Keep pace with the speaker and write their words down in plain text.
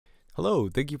Hello,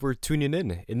 thank you for tuning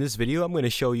in. In this video, I'm going to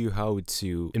show you how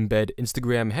to embed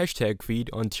Instagram hashtag feed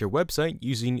onto your website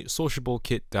using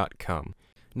SociableKIT.com.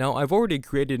 Now, I've already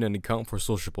created an account for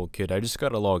SociableKIT. I just got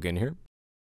to log in here.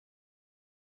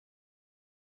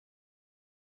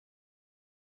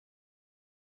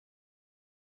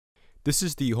 This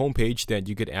is the homepage that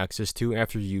you get access to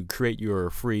after you create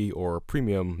your free or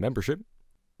premium membership.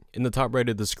 In the top right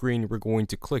of the screen, we're going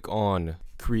to click on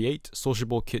Create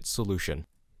SociableKIT Solution.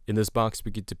 In this box,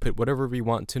 we get to put whatever we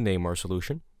want to name our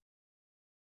solution.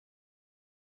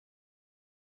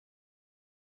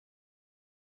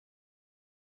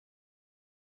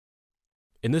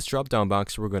 In this drop-down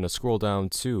box, we're going to scroll down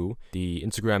to the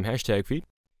Instagram hashtag feed.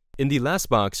 In the last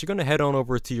box, you're going to head on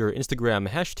over to your Instagram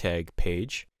hashtag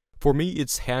page. For me,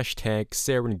 it's hashtag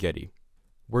Serengeti.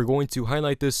 We're going to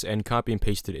highlight this and copy and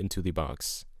paste it into the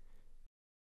box.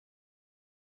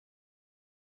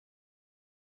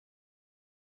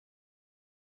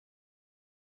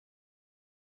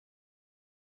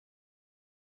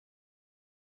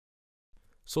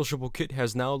 SociableKIT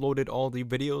has now loaded all the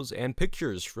videos and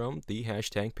pictures from the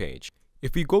hashtag page.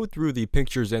 If we go through the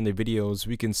pictures and the videos,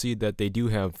 we can see that they do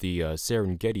have the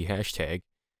Serengeti hashtag.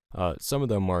 Some of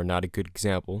them are not a good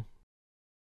example.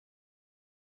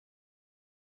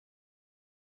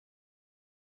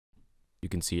 You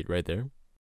can see it right there.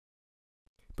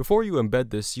 Before you embed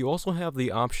this, you also have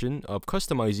the option of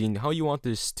customizing how you want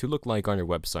this to look like on your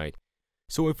website.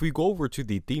 So if we go over to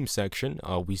the theme section,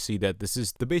 we see that this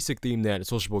is the basic theme that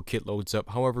SociableKIT loads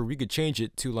up. However, we could change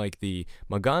it to like the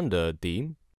Maganda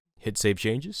theme. Hit Save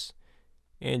Changes,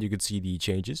 and you can see the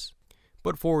changes.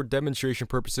 But for demonstration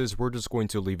purposes, we're just going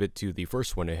to leave it to the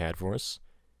first one it had for us.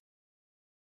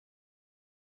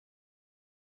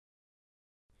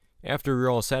 After you're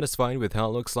all satisfied with how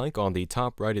it looks like, on the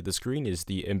top right of the screen is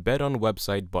the Embed on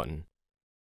Website button.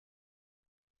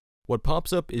 What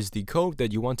pops up is the code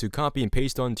that you want to copy and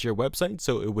paste onto your website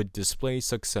so it would display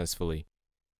successfully.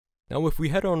 Now if we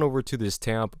head on over to this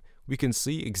tab, we can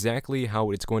see exactly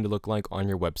how it's going to look like on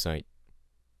your website.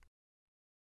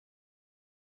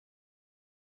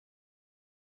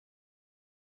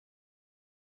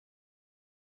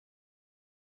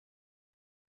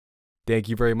 Thank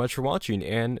you very much for watching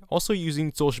and also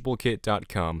using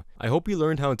SociableKIT.com. I hope you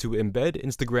learned how to embed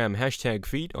Instagram hashtag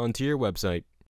feed onto your website.